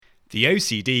The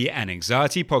OCD and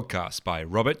Anxiety Podcast by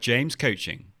Robert James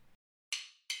Coaching.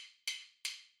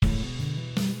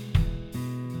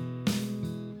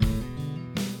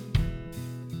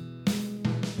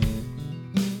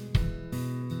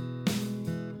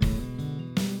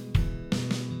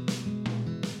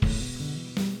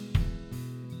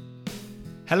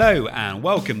 Hello and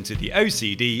welcome to the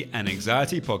OCD and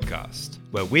Anxiety Podcast,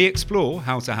 where we explore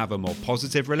how to have a more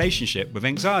positive relationship with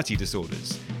anxiety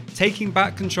disorders, taking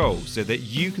back control so that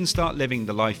you can start living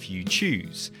the life you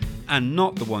choose and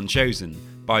not the one chosen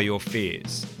by your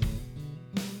fears.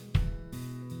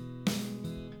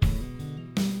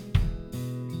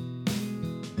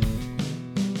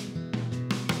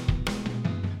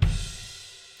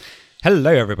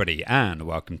 Hello everybody and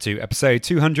welcome to episode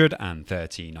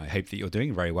 213. I hope that you're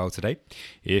doing very well today.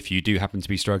 If you do happen to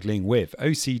be struggling with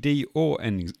OCD or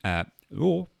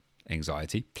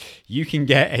anxiety, you can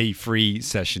get a free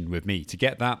session with me. To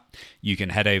get that, you can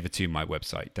head over to my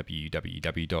website,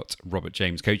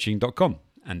 www.robertjamescoaching.com,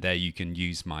 and there you can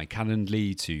use my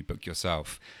Calendly to book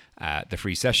yourself the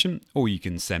free session, or you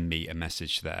can send me a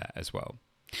message there as well.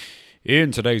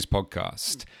 In today's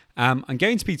podcast, I'm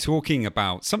going to be talking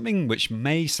about something which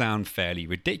may sound fairly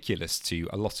ridiculous to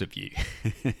a lot of you,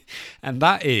 and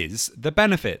that is the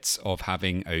benefits of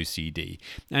having OCD.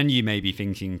 And you may be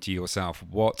thinking to yourself,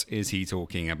 what is he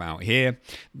talking about here?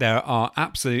 There are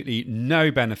absolutely no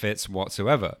benefits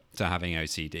whatsoever to having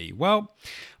OCD. Well,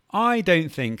 I don't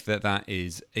think that that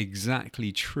is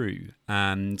exactly true.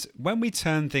 And when we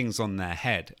turn things on their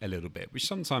head a little bit, which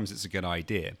sometimes it's a good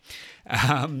idea,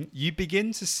 you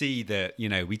begin to see that,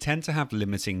 we tend to have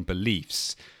limiting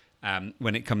beliefs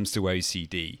when it comes to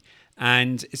OCD.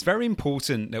 And it's very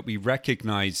important that we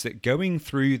recognize that going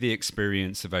through the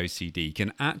experience of OCD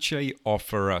can actually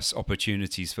offer us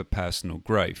opportunities for personal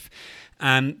growth.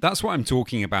 And that's what I'm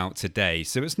talking about today.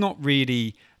 So it's not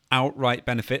really outright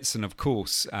benefits, and of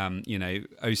course,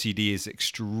 OCD is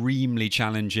extremely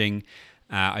challenging.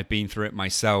 I've been through it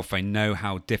myself. I know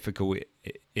how difficult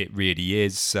it really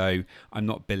is. So I'm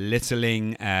not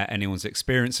belittling anyone's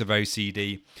experience of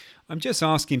OCD. I'm just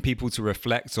asking people to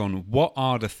reflect on what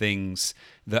are the things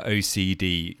that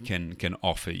OCD can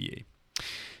offer you.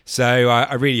 So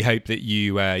I really hope that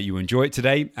you enjoy it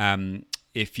today.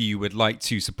 If you would like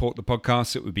to support the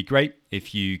podcast, it would be great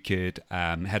if you could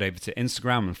head over to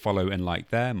Instagram and follow and like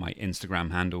there. My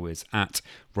Instagram handle is at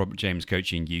Robert James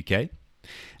Coaching UK.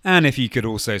 And if you could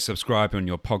also subscribe on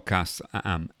your podcast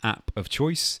app of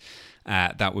choice,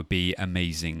 that would be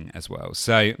amazing as well.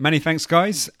 So many thanks,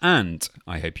 guys, and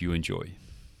I hope you enjoy.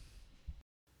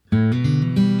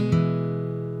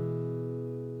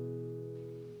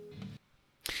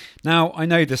 Now, I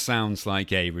know this sounds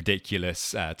like a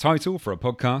ridiculous title for a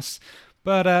podcast,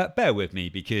 but bear with me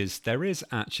because there is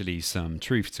actually some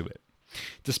truth to it.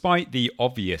 Despite the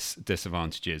obvious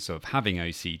disadvantages of having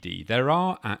OCD, there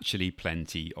are actually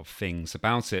plenty of things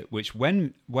about it which,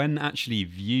 when actually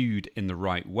viewed in the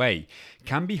right way,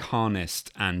 can be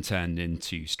harnessed and turned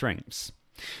into strengths.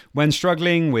 When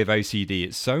struggling with OCD,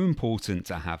 it's so important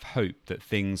to have hope that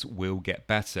things will get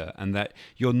better and that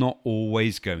you're not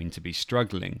always going to be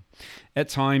struggling. At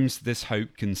times, this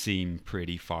hope can seem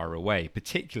pretty far away,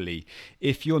 particularly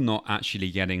if you're not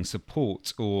actually getting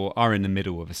support or are in the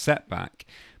middle of a setback.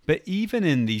 But even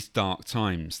in these dark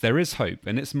times, there is hope,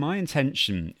 and it's my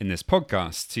intention in this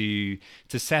podcast to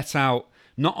set out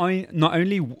not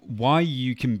only why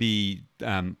you can be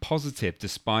positive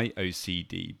despite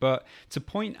OCD, but to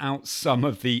point out some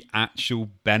of the actual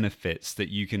benefits that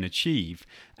you can achieve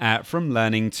from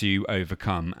learning to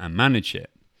overcome and manage it.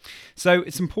 So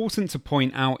it's important to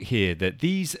point out here that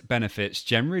these benefits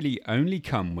generally only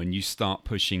come when you start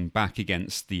pushing back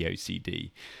against the OCD.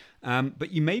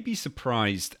 But you may be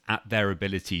surprised at their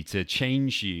ability to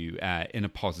change you in a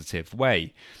positive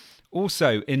way.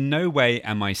 Also, in no way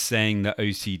am I saying that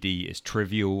OCD is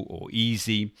trivial or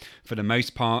easy. For the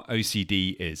most part,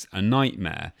 OCD is a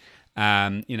nightmare.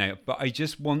 But I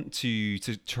just want to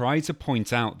try to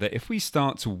point out that if we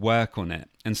start to work on it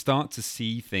and start to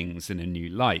see things in a new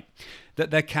light,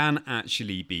 that there can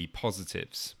actually be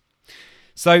positives.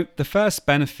 So the first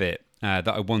benefit that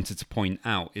I wanted to point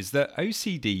out is that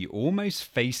OCD almost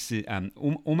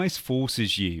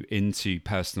forces you into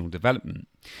personal development.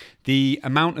 The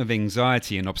amount of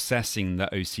anxiety and obsessing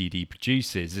that OCD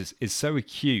produces is so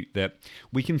acute that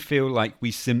we can feel like we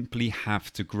simply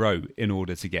have to grow in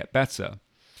order to get better.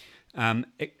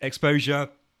 Exposure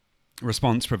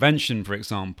response prevention, for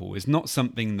example, is not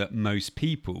something that most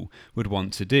people would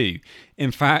want to do.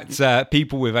 In fact,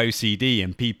 people with OCD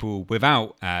and people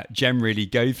without generally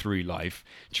go through life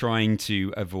trying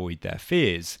to avoid their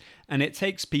fears. And it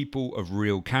takes people of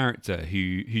real character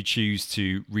who choose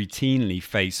to routinely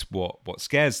face what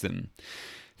scares them.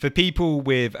 For people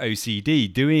with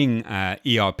OCD, doing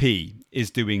ERP is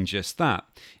doing just that.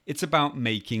 It's about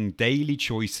making daily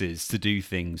choices to do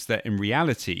things that in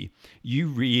reality you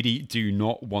really do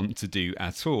not want to do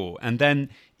at all. And then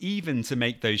even to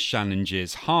make those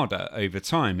challenges harder over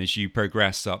time as you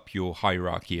progress up your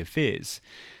hierarchy of fears.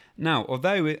 Now,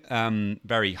 although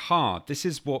very hard, this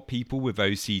is what people with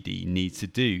OCD need to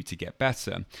do to get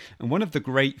better. And one of the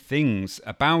great things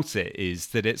about it is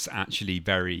that it's actually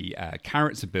very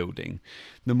character building.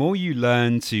 The more you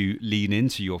learn to lean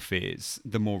into your fears,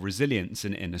 the more resilience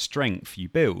and inner strength you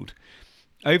build.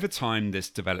 Over time, this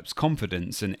develops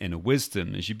confidence and inner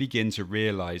wisdom as you begin to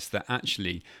realize that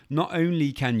actually, not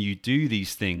only can you do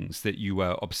these things that you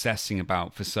were obsessing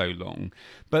about for so long,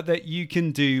 but that you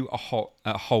can do a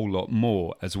whole lot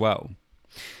more as well.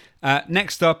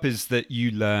 Next up is that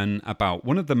you learn about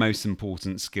one of the most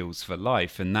important skills for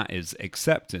life, and that is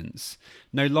acceptance.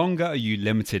 No longer are you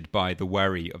limited by the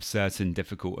worry of certain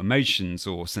difficult emotions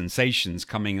or sensations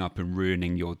coming up and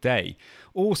ruining your day,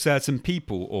 or certain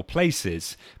people or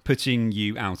places putting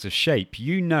you out of shape.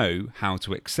 You know how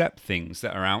to accept things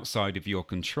that are outside of your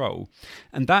control,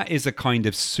 and that is a kind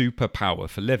of superpower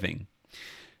for living.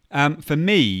 For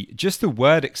me, just the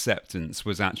word acceptance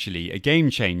was actually a game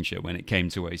changer when it came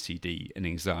to OCD and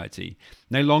anxiety.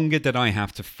 No longer did I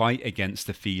have to fight against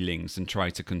the feelings and try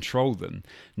to control them.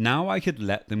 Now I could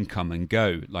let them come and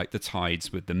go, like the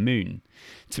tides with the moon.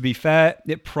 To be fair,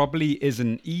 it probably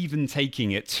isn't even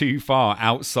taking it too far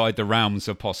outside the realms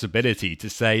of possibility to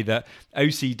say that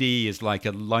OCD is like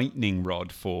a lightning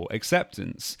rod for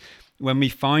acceptance. When we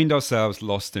find ourselves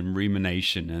lost in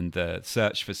rumination and the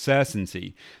search for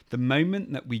certainty, the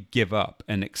moment that we give up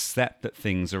and accept that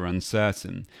things are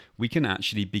uncertain, we can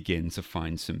actually begin to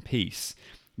find some peace.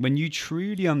 When you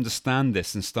truly understand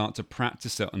this and start to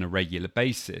practice it on a regular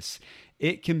basis,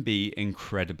 it can be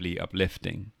incredibly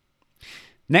uplifting.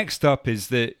 Next up is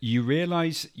that you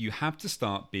realize you have to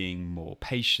start being more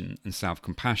patient and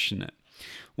self-compassionate.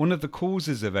 One of the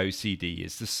causes of OCD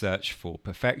is the search for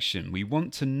perfection. We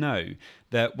want to know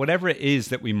that whatever it is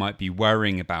that we might be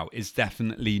worrying about is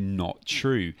definitely not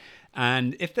true.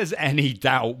 And if there's any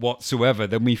doubt whatsoever,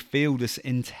 then we feel this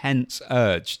intense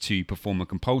urge to perform a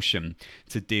compulsion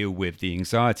to deal with the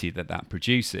anxiety that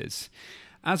produces.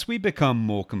 As we become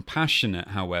more compassionate,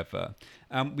 however,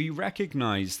 we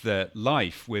recognize that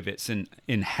life, with its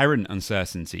inherent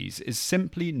uncertainties, is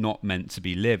simply not meant to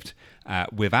be lived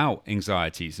without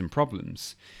anxieties and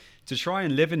problems. To try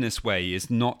and live in this way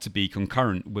is not to be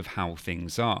concurrent with how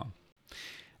things are.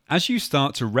 As you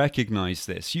start to recognize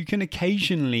this, you can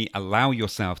occasionally allow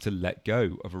yourself to let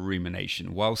go of a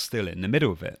rumination while still in the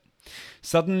middle of it.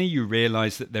 Suddenly you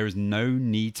realize that there is no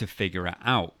need to figure it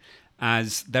out,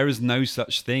 as there is no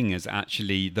such thing as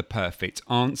actually the perfect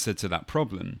answer to that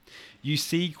problem. You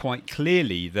see quite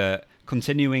clearly that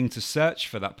continuing to search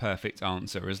for that perfect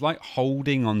answer is like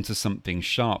holding onto something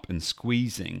sharp and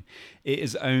squeezing. It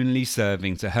is only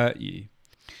serving to hurt you.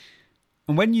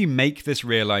 And when you make this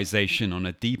realization on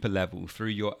a deeper level through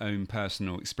your own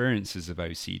personal experiences of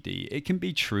OCD, it can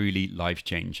be truly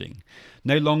life-changing.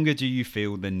 No longer do you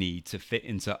feel the need to fit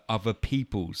into other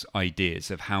people's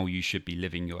ideas of how you should be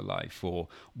living your life or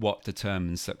what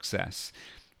determines success.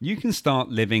 You can start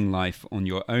living life on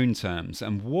your own terms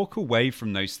and walk away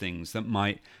from those things that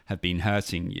might have been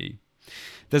hurting you.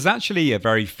 There's actually a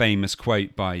very famous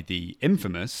quote by the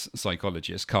infamous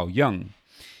psychologist Carl Jung.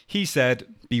 He said,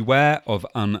 "Beware of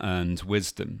unearned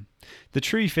wisdom." The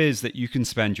truth is that you can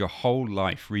spend your whole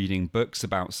life reading books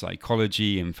about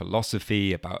psychology and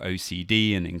philosophy, about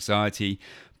OCD and anxiety,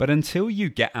 but until you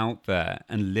get out there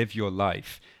and live your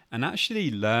life and actually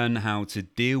learn how to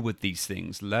deal with these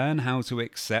things, learn how to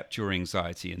accept your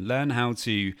anxiety and learn how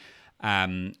to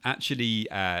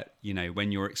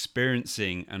when you're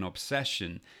experiencing an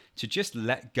obsession, to just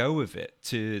let go of it,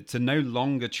 to no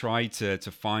longer try to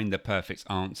find the perfect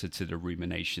answer to the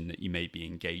rumination that you may be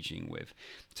engaging with,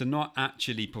 to not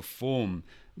actually perform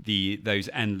those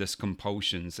endless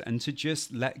compulsions, and to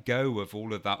just let go of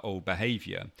all of that old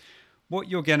behavior. what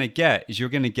you're going to get is you're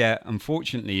going to get,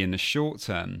 unfortunately, in the short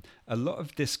term, a lot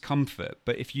of discomfort.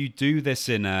 But if you do this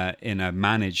in a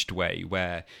managed way,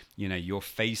 where you're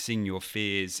facing your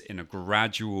fears in a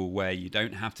gradual way, you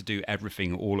don't have to do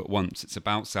everything all at once. It's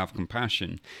about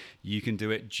self-compassion. You can do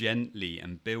it gently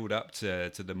and build up to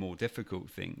the more difficult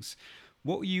things.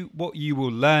 What you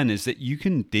will learn is that you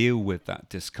can deal with that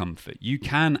discomfort. You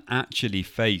can actually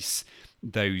face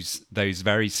those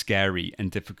very scary and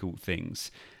difficult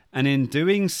things. And in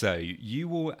doing so, you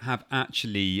will have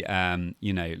actually,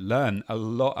 learn a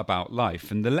lot about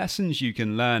life. And the lessons you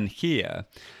can learn here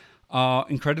are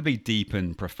incredibly deep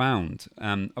and profound.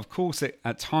 Of course,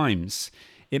 at times,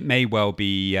 it may well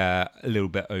be a little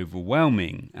bit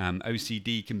overwhelming.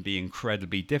 OCD can be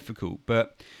incredibly difficult,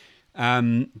 but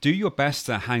do your best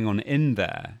to hang on in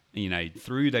there,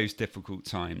 through those difficult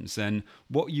times. And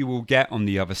what you will get on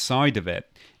the other side of it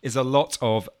is a lot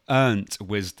of earned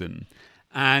wisdom.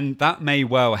 And that may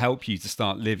well help you to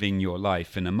start living your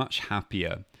life in a much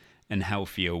happier and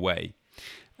healthier way.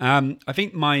 I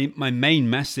think my main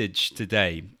message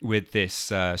today with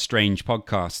this strange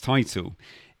podcast title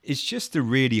is just to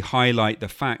really highlight the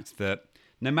fact that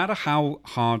no matter how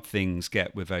hard things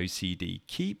get with OCD,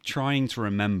 keep trying to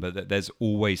remember that there's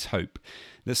always hope.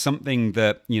 There's something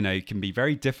that, can be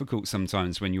very difficult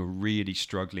sometimes when you're really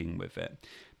struggling with it.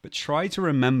 But try to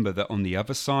remember that on the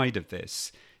other side of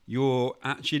this, you're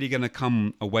actually going to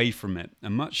come away from it a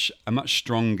much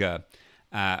stronger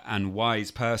and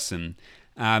wise person.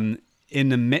 In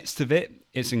the midst of it,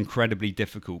 it's incredibly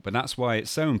difficult, but that's why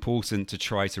it's so important to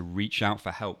try to reach out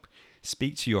for help.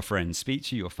 Speak to your friends, speak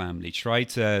to your family, try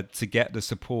to get the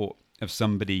support of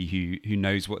somebody who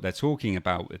knows what they're talking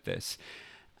about with this.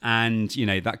 And,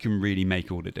 that can really make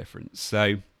all the difference.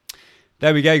 So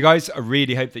there we go, guys. I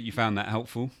really hope that you found that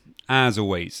helpful. As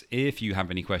always, if you have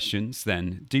any questions,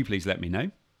 then do please let me know.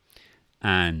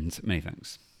 And many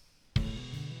thanks.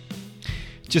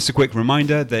 Just a quick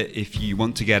reminder that if you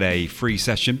want to get a free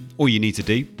session, all you need to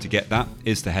do to get that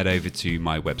is to head over to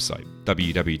my website,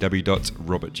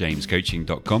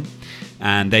 www.robertjamescoaching.com.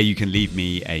 And there you can leave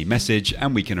me a message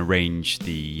and we can arrange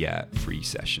the free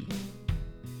session.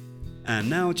 And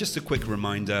now just a quick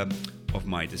reminder of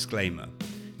my disclaimer.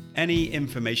 Any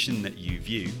information that you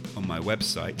view on my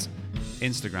website,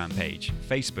 Instagram page,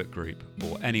 Facebook group,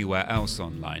 or anywhere else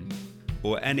online,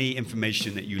 or any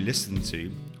information that you listen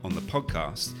to on the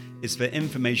podcast is for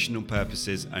informational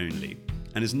purposes only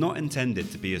and is not intended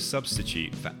to be a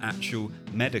substitute for actual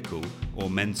medical or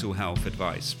mental health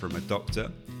advice from a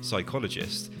doctor,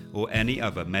 psychologist, or any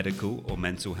other medical or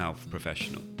mental health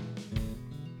professional.